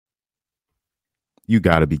You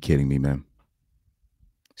gotta be kidding me, man.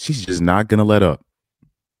 She's just not gonna let up.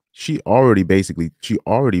 She already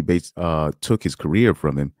took his career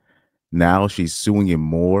from him. Now she's suing him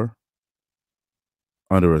more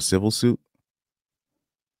under a civil suit.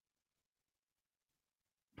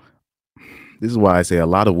 This is why I say a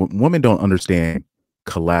lot of women don't understand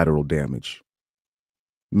collateral damage.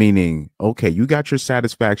 Meaning, okay, you got your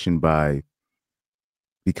satisfaction by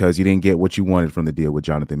because you didn't get what you wanted from the deal with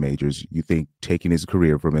Jonathan Majors. You think taking his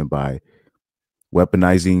career from him by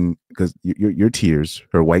weaponizing because your tears,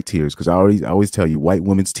 her white tears. Because I always tell you, white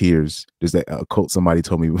women's tears. There's that quote somebody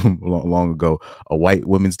told me long ago: "A white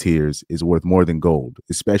woman's tears is worth more than gold,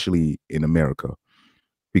 especially in America,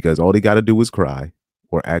 because all they got to do is cry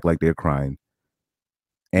or act like they're crying,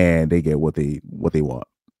 and they get what they want."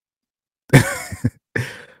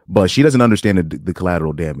 But she doesn't understand the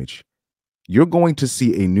collateral damage. You're going to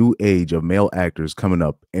see a new age of male actors coming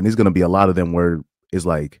up, and there's going to be a lot of them where it's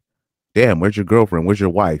like, damn, where's your girlfriend? Where's your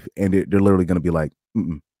wife? And they're literally going to be like,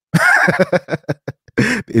 mm-mm.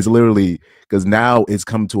 It's literally because now it's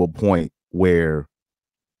come to a point where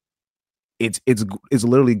it's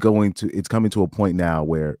literally it's coming to a point now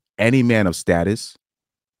where any man of status,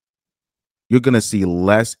 you're going to see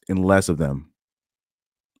less and less of them.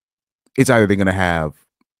 It's either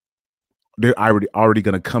they're already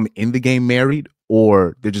going to come in the game married,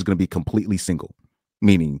 or they're just going to be completely single,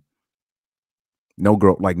 meaning no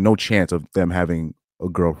girl, like no chance of them having a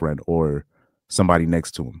girlfriend or somebody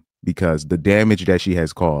next to him, because the damage that she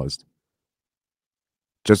has caused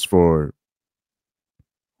just for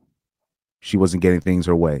she wasn't getting things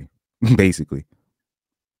her way basically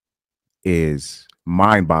is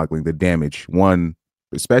mind-boggling. The damage one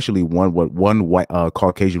especially one what one white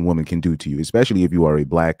Caucasian woman can do to you, especially if you are a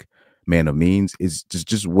black man of means, is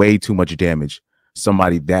just way too much damage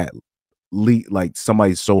somebody that like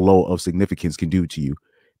somebody so low of significance can do to you.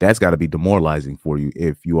 That's got to be demoralizing for you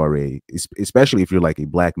if you are especially if you're like a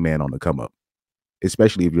black man on the come up,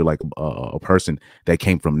 especially if you're like a person that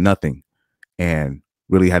came from nothing and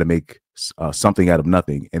really had to make something out of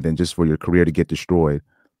nothing, and then just for your career to get destroyed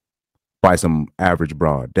by some average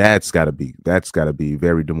broad. That's got to be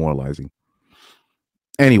very demoralizing.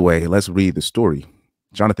 Anyway, let's read the story.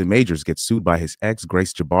 Jonathan Majors gets sued by his ex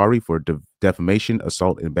Grace Jabari for defamation,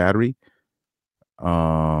 assault, and battery.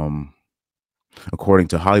 Um, According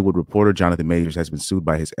to Hollywood Reporter, Jonathan Majors has been sued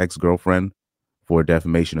by his ex-girlfriend for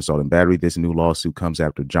defamation, assault, and battery. This new lawsuit comes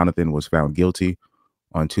after Jonathan was found guilty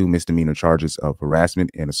on 2 misdemeanor charges of harassment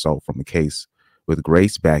and assault from a case with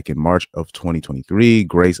Grace back in March of 2023.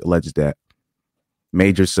 Grace alleges that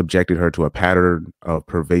Majors subjected her to a pattern of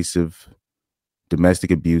pervasive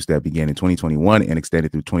domestic abuse that began in 2021 and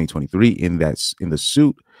extended through 2023. In the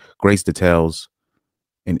suit, Grace details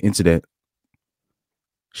an incident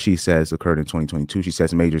she says occurred in 2022. She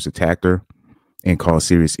says Majors attacked her and caused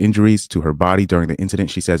serious injuries to her body during the incident.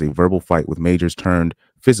 She says a verbal fight with Majors turned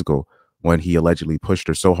physical when he allegedly pushed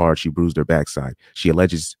her so hard she bruised her backside. She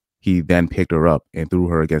alleges he then picked her up and threw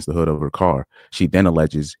her against the hood of her car. She then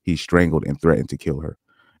alleges he strangled and threatened to kill her.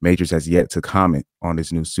 Majors has yet to comment on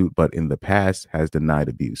this new suit, but in the past has denied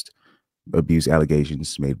abuse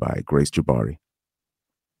allegations made by Grace Jabari.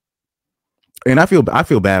 And I feel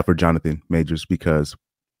bad for Jonathan Majors because,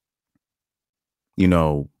 you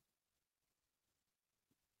know,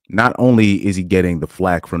 not only is he getting the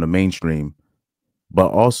flack from the mainstream,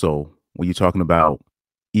 but also when you're talking about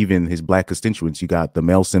even his black constituents, you got the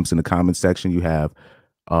Mel Simpson in the comment section. You have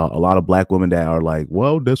a lot of black women that are like,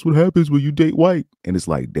 well, that's what happens when you date white. And it's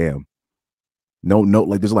like, damn, no,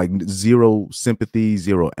 like there's like zero sympathy,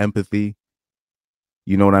 zero empathy.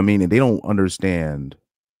 You know what I mean? And they don't understand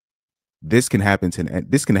this can happen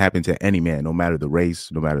to any man, no matter the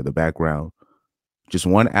race, no matter the background. Just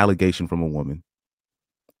one allegation from a woman,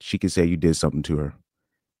 she could say you did something to her,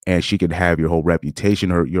 and she could have your whole reputation,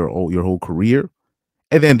 your whole career.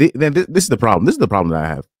 And then this is the problem. This is the problem that I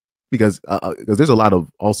have because there's a lot of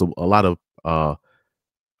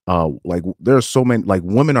like there are so many like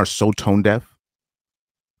women are so tone deaf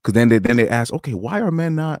because then they ask, okay, why are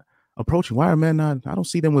men not approaching? Why are men not? I don't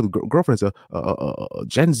see them with girlfriends.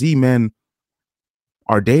 Gen Z men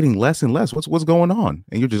are dating less and less. What's going on?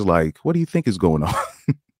 And you're just like, what do you think is going on?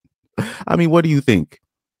 I mean, what do you think?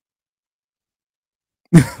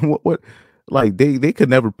 what like they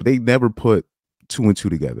never put two and two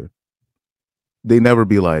together. They never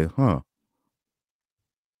be like, huh,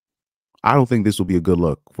 I don't think this will be a good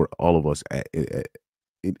look for all of us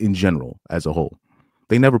in general as a whole.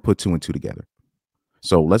 They never put two and two together.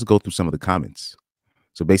 So let's go through some of the comments.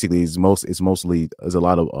 So basically, it's mostly there's a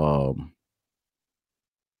lot of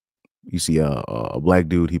You see a black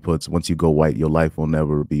dude, he puts, once you go white, your life will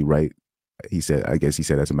never be right. He said, I guess he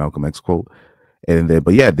said that's a Malcolm X quote. And then,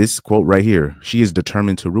 but yeah, this quote right here, she is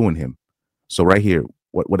determined to ruin him. So right here,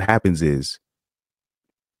 what happens is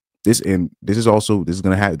this, and this is also, this is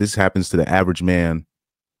gonna happen. This happens to the average man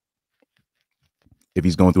if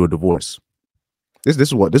he's going through a divorce. This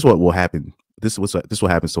is what will happen. This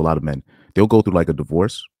what happens to a lot of men. They'll go through like a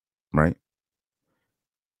divorce, right?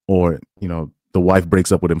 Or the wife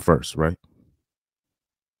breaks up with him first, right?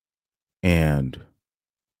 And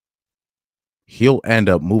he'll end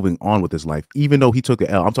up moving on with his life, even though he took an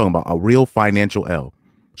L. I'm talking about a real financial L.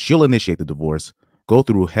 She'll initiate the divorce, go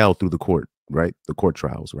through hell through the court, right? The court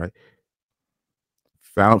trials, right?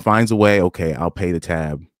 Finds a way. Okay, I'll pay the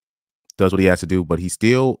tab. Does what he has to do, but he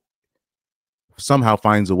still somehow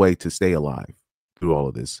finds a way to stay alive through all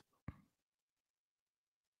of this.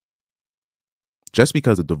 Just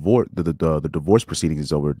because the divorce proceedings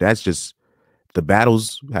is over, that's just, the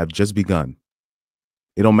battles have just begun.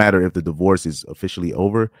 It don't matter if the divorce is officially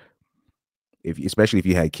over. Especially if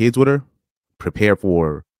you had kids with her, prepare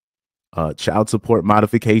for child support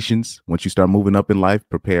modifications. Once you start moving up in life,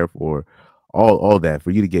 prepare for all that,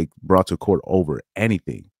 for you to get brought to court over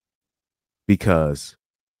anything, because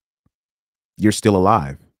you're still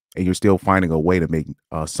alive and you're still finding a way to make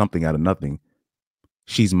something out of nothing.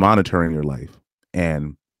 She's monitoring your life.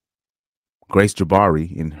 And Grace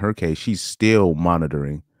Jabari, in her case, she's still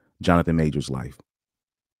monitoring Jonathan Major's life.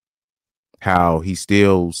 How he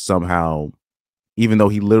still somehow, even though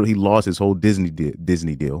he lost his whole Disney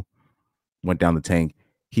deal, went down the tank,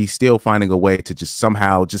 he's still finding a way to just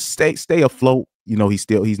somehow just stay afloat.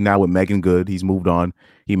 He's now with Megan Good. He's moved on.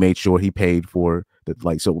 He made sure he paid for the,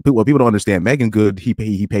 like, so what people don't understand, Megan Good, he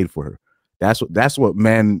paid for her. That's what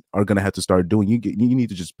men are gonna have to start doing. You need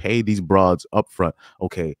to just pay these broads up front.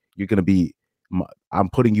 Okay, you're gonna be, I'm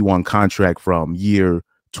putting you on contract from year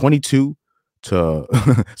 22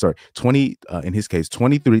 to sorry 20 in his case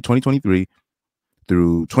 2023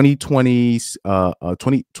 through 2025. I'm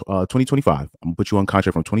gonna put you on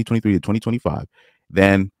contract from 2023 to 2025.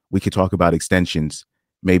 Then we could talk about extensions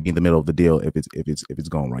maybe in the middle of the deal if it's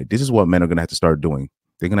going right. This is what men are gonna have to start doing.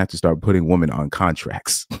 They're gonna have to start putting women on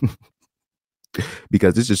contracts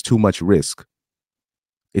because this is too much risk,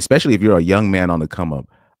 especially if you're a young man on the come up.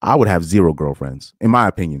 I would have 0 girlfriends, in my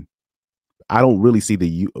opinion. I don't really see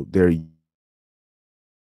they're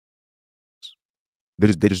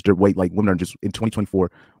just wait, like, women are just, in 2024,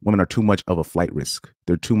 women are too much of a flight risk.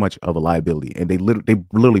 They're too much of a liability, and they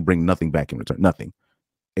literally bring nothing back in return, nothing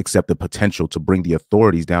except the potential to bring the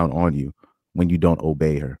authorities down on you when you don't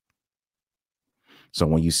obey her. So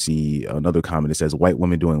when you see another comment that says white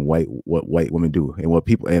women doing what white women do,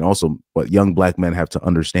 and also what young black men have to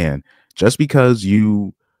understand, just because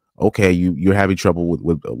you're having trouble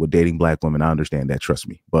with dating black women, I understand that, trust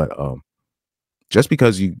me, but just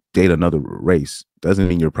because you date another race doesn't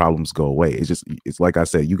mean your problems go away. It's like I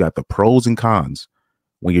said, you got the pros and cons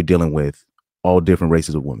when you're dealing with all different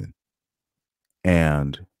races of women.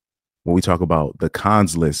 And when we talk about the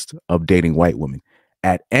cons list of dating white women,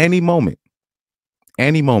 at any moment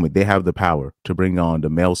they have the power to bring on the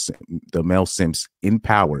male simps in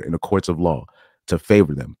power in the courts of law to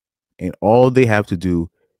favor them, and all they have to do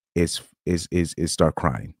is start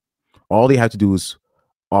crying. All they have to do is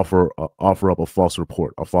offer up a false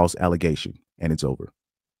report, a false allegation, and it's over.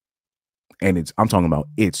 And I'm talking about,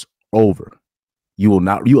 it's over. You will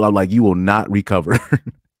not recover.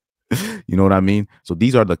 You know what I mean? So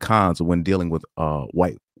these are the cons when dealing with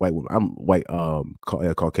white women. I'm white,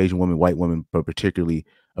 Caucasian women, white women, but particularly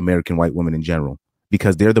American white women in general,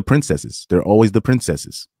 because they're the princesses. They're always the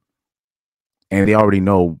princesses, and they already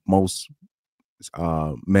know most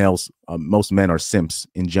men are simps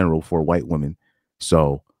in general for white women.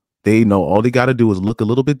 So they know all they got to do is look a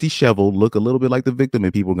little bit disheveled, look a little bit like the victim,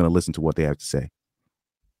 and people are going to listen to what they have to say.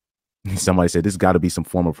 Somebody said this got to be some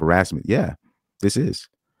form of harassment. Yeah, this is.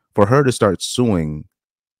 For her to start suing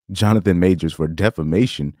Jonathan Majors for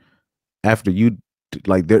defamation after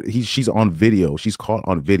she's on video, she's caught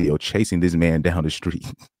on video chasing this man down the street,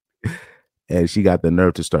 and she got the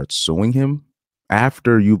nerve to start suing him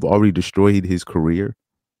after you've already destroyed his career.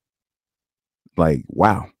 Like,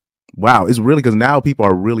 wow. It's really, because now people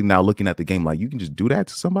are really now looking at the game like, you can just do that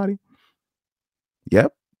to somebody.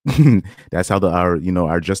 Yep. That's how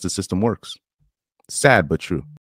our justice system works. Sad but true.